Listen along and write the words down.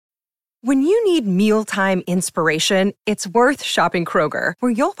When you need mealtime inspiration, it's worth shopping Kroger,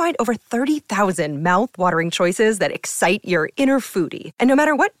 where you'll find over 30,000 mouth-watering choices that excite your inner foodie. And no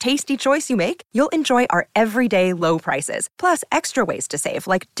matter what tasty choice you make, you'll enjoy our everyday low prices, plus extra ways to save,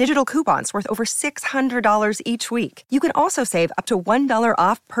 like digital coupons worth over $600 each week. You can also save up to $1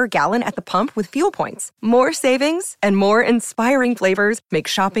 off per gallon at the pump with fuel points. More savings and more inspiring flavors make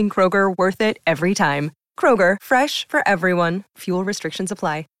shopping Kroger worth it every time. Kroger, fresh for everyone. Fuel restrictions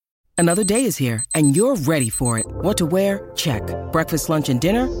apply. Another day is here, and you're ready for it. What to wear? Check. Breakfast, lunch, and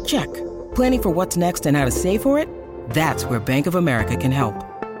dinner? Check. Planning for what's next and how to save for it? That's where Bank of America can help.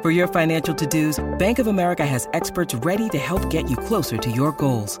 For your financial to-dos, Bank of America has experts ready to help get you closer to your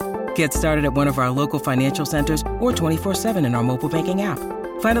goals. Get started at one of our local financial centers or 24/7 in our mobile banking app.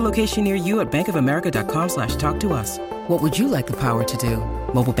 Find a location near you at bankofamerica.com/talktous. What would you like the power to do?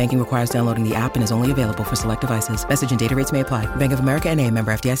 Mobile banking requires downloading the app and is only available for select devices. Message and data rates may apply. Bank of America N.A.,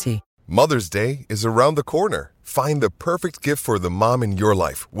 member FDIC. Mother's Day is around the corner. Find the perfect gift for the mom in your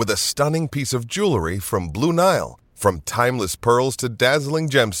life with a stunning piece of jewelry from Blue Nile. From timeless pearls to dazzling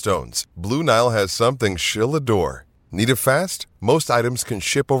gemstones, Blue Nile has something she'll adore. Need it fast? Most items can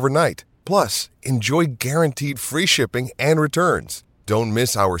ship overnight. Plus, enjoy guaranteed free shipping and returns. Don't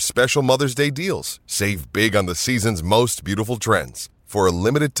miss our special Mother's Day deals. Save big on the season's most beautiful trends. For a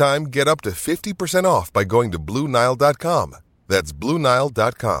limited time, get up to 50% off by going to BlueNile.com. That's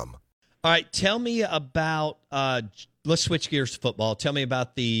BlueNile.com. All right, tell me about let's switch gears to football. Tell me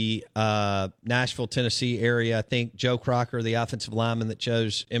about the Nashville, Tennessee area. I think Joe Crocker, the offensive lineman that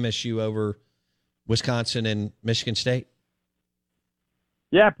chose MSU over Wisconsin and Michigan State.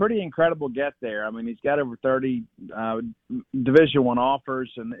 Yeah, pretty incredible get there. I mean, he's got over 30 Division I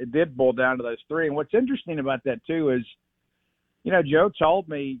offers, and it did boil down to those three. And what's interesting about that, too, is, Joe told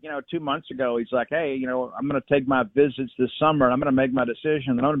me, 2 months ago, he's like, hey, I'm going to take my visits this summer, and I'm going to make my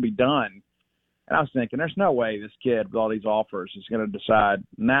decision, and I'm going to be done. And I was thinking, there's no way this kid with all these offers is going to decide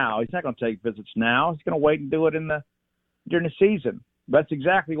now. He's not going to take visits now. He's going to wait and do it during the season. That's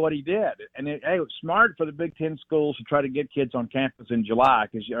exactly what he did. And it was smart for the Big Ten schools to try to get kids on campus in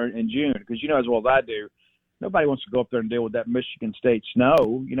or in June, because as well as I do, nobody wants to go up there and deal with that Michigan State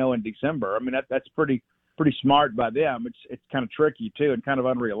snow, in December. I mean, that's pretty smart by them. It's kind of tricky too, and kind of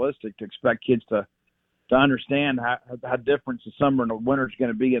unrealistic to expect kids to understand how different the summer and the winter is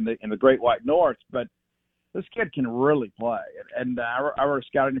going to be in the Great White North. But this kid can really play, and I wrote a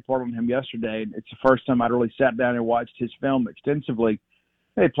scouting report on him yesterday. And it's the first time I'd really sat down and watched his film extensively.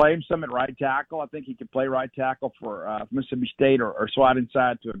 They play him some at right tackle. I think he could play right tackle for Mississippi State or slide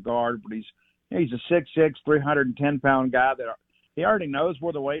inside to a guard. But he's a 6'6", 310-pound guy that he already knows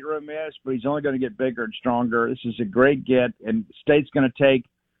where the weight room is, but he's only going to get bigger and stronger. This is a great get, and State's going to take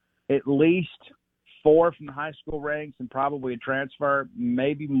at least 4 from the high school ranks and probably a transfer,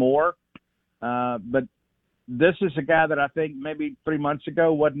 maybe more. But this is a guy that I think maybe 3 months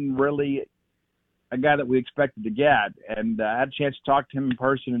ago wasn't really a guy that we expected to get. And I had a chance to talk to him in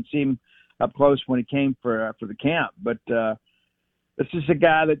person and see him up close when he came for the camp. But this is a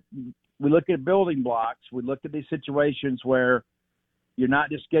guy that we look at building blocks. We look at these situations where you're not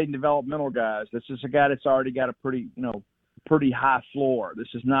just getting developmental guys. This is a guy that's already got a pretty high floor. This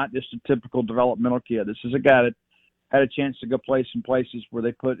is not just a typical developmental kid. This is a guy that had a chance to go play some places where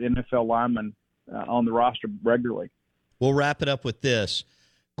they put NFL linemen on the roster regularly. We'll wrap it up with this.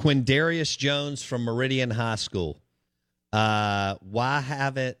 Quindarius Jones from Meridian High School. Why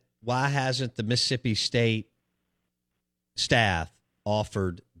hasn't the Mississippi State staff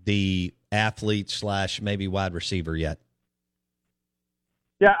offered the athlete / maybe wide receiver yet?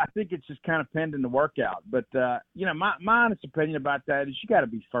 Yeah, I think it's just kind of pending the workout. But, my honest opinion about that is you got to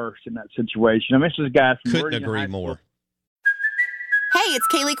be first in that situation. I mean, this is a guy from Couldn't Meridian agree High more. School. Hey, it's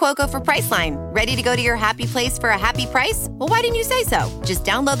Kaylee Cuoco for Priceline. Ready to go to your happy place for a happy price? Well, why didn't you say so? Just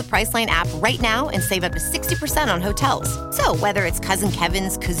download the Priceline app right now and save up to 60% on hotels. So whether it's Cousin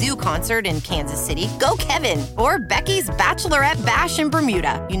Kevin's Kazoo Concert in Kansas City, go Kevin, or Becky's Bachelorette Bash in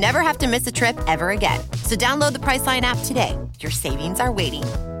Bermuda, you never have to miss a trip ever again. So download the Priceline app today. Your savings are waiting.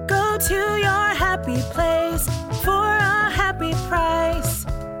 Go to your happy place for a happy price.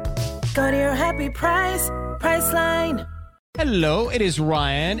 Go to your happy price, Priceline. Hello, it is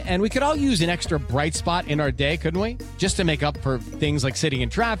Ryan, and we could all use an extra bright spot in our day, couldn't we? Just to make up for things like sitting in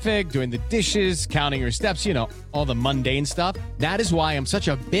traffic, doing the dishes, counting your steps, all the mundane stuff. That is why I'm such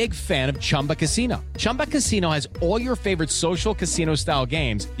a big fan of Chumba Casino. Chumba Casino has all your favorite social casino-style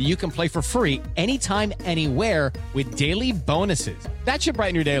games that you can play for free anytime, anywhere with daily bonuses. That should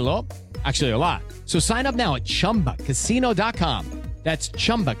brighten your day a little. Actually, a lot. So sign up now at ChumbaCasino.com. That's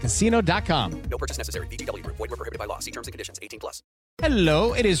ChumbaCasino.com. No purchase necessary. VGW Group. Void where prohibited by law. See terms and conditions. 18+.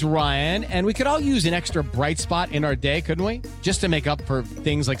 Hello, it is Ryan, and we could all use an extra bright spot in our day, couldn't we? Just to make up for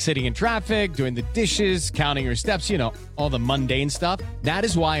things like sitting in traffic, doing the dishes, counting your steps, you know, all the mundane stuff. That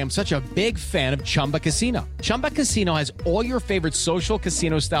is why I'm such a big fan of Chumba Casino. Chumba Casino has all your favorite social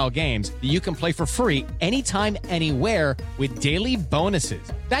casino-style games that you can play for free anytime, anywhere with daily bonuses.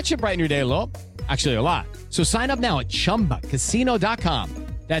 That should brighten your day a little. Actually, a lot. So sign up now at ChumbaCasino.com.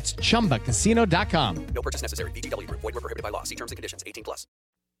 That's ChumbaCasino.com. No purchase necessary. VGW Group. Void where prohibited by law. See terms and conditions. 18+.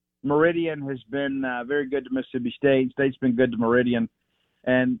 Meridian has been very good to Mississippi State. State's been good to Meridian.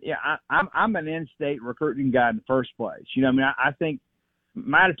 And, yeah, I'm an in-state recruiting guy in the first place. You know, I mean, I think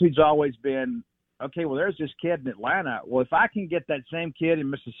my attitude's always been, okay, well, there's this kid in Atlanta. Well, if I can get that same kid in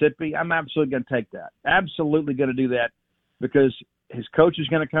Mississippi, I'm absolutely going to take that. Absolutely going to do that because his coach is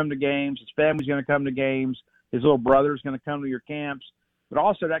going to come to games. His family's going to come to games. His little brother's going to come to your camps. But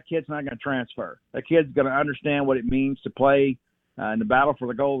also that kid's not going to transfer. That kid's going to understand what it means to play in the battle for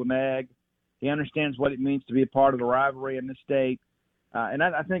the golden egg. He understands what it means to be a part of the rivalry in this state. And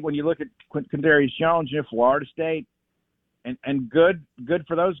I think when you look at Quindarius Jones, you know, Florida State, and good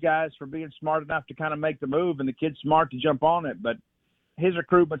for those guys for being smart enough to kind of make the move, and the kid's smart to jump on it. But his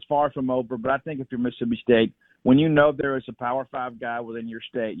recruitment's far from over. But I think if you're Mississippi State, when you know there is a Power 5 guy within your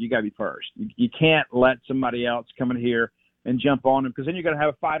state, you got to be first. You can't let somebody else come in here and jump on him, because then you're going to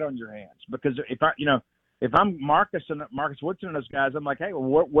have a fight on your hands. Because if I'm Marcus Woodson and those guys, I'm like, hey,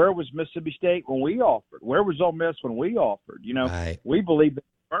 well, where was Mississippi State when we offered? Where was Ole Miss when we offered? You know, right. We believe it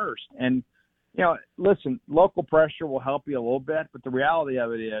first. And, you know, listen, local pressure will help you a little bit, but the reality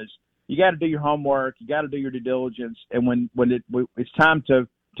of it is you got to do your homework, you got to do your due diligence, and when it's time to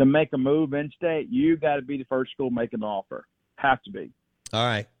make a move in state, you got to be the first school making the offer. Have to be. All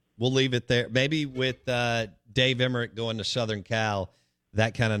right. We'll leave it there. Maybe with Dave Emmerich going to Southern Cal,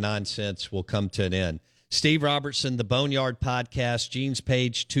 that kind of nonsense will come to an end. Steve Robertson, the Boneyard Podcast, Gene's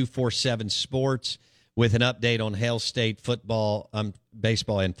Page 247 Sports, with an update on Hail State football,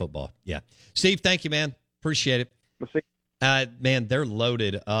 baseball and football. Yeah. Steve, thank you, man. Appreciate it. We'll see. Man, they're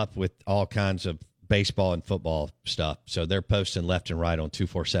loaded up with all kinds of baseball and football stuff. So they're posting left and right on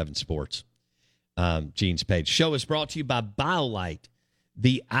 247 Sports. Gene's Page. Show is brought to you by BioLite.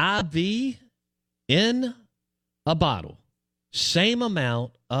 The IV in a bottle. Same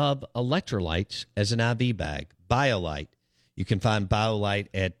amount of electrolytes as an IV bag. BioLite. You can find BioLite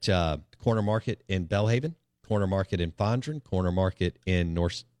at Corner Market in Belhaven, Corner Market in Fondren, Corner Market in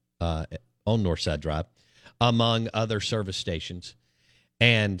on Northside Drive, among other service stations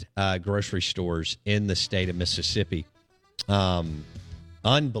and grocery stores in the state of Mississippi.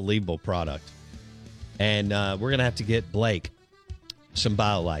 Unbelievable product. And we're going to have to get Blake some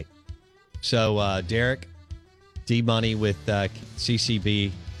BioLite. So, Derek, D-Money with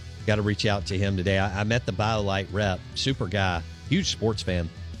CCB, got to reach out to him today. I met the BioLite rep, super guy, huge sports fan,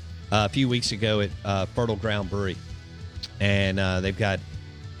 a few weeks ago at Fertile Ground Brewery. And they've got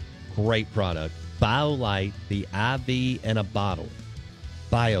great product. BioLite, the IV in a bottle.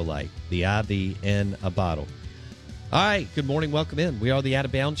 BioLite, the IV in a bottle. All right, good morning. Welcome in. We are the Out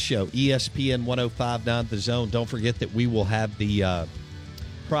of Bounds Show, ESPN 105.9 The Zone. Don't forget that we will have the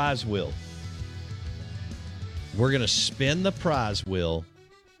prize wheel. We're going to spin the prize wheel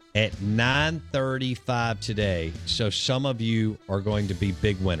at 9:35 today. So some of you are going to be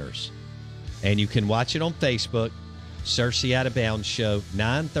big winners. And you can watch it on Facebook. Search the Out of Bounds Show,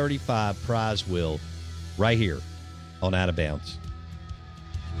 9:35 prize wheel right here on Out of Bounds.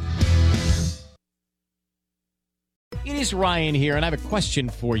 It is Ryan here, and I have a question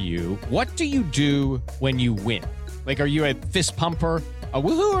for you. What do you do when you win? Like, are you a fist pumper, a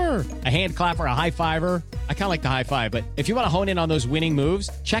woohooer, a hand clapper, a high fiver? I kind of like the high five, but if you want to hone in on those winning moves,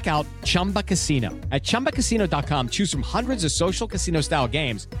 check out Chumba Casino. At ChumbaCasino.com, choose from hundreds of social casino-style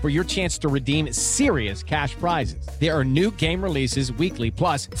games for your chance to redeem serious cash prizes. There are new game releases weekly,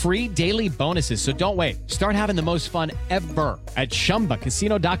 plus free daily bonuses, so don't wait. Start having the most fun ever at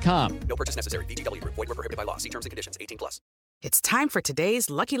ChumbaCasino.com. No purchase necessary. VGW Group. Void where prohibited by law. See terms and conditions. 18+. It's time for today's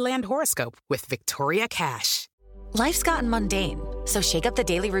Lucky Land horoscope with Victoria Cash. Life's gotten mundane, so shake up the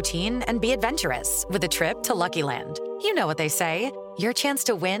daily routine and be adventurous with a trip to Lucky Land. You know what they say, your chance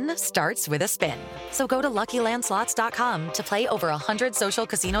to win starts with a spin. So go to LuckyLandSlots.com to play over 100 social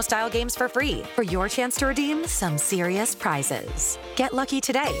casino-style games for free for your chance to redeem some serious prizes. Get lucky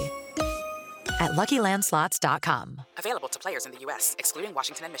today at LuckyLandSlots.com. Available to players in the U.S., excluding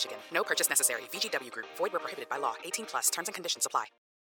Washington and Michigan. No purchase necessary. VGW Group. Void where prohibited by law. 18+. Terms and conditions apply.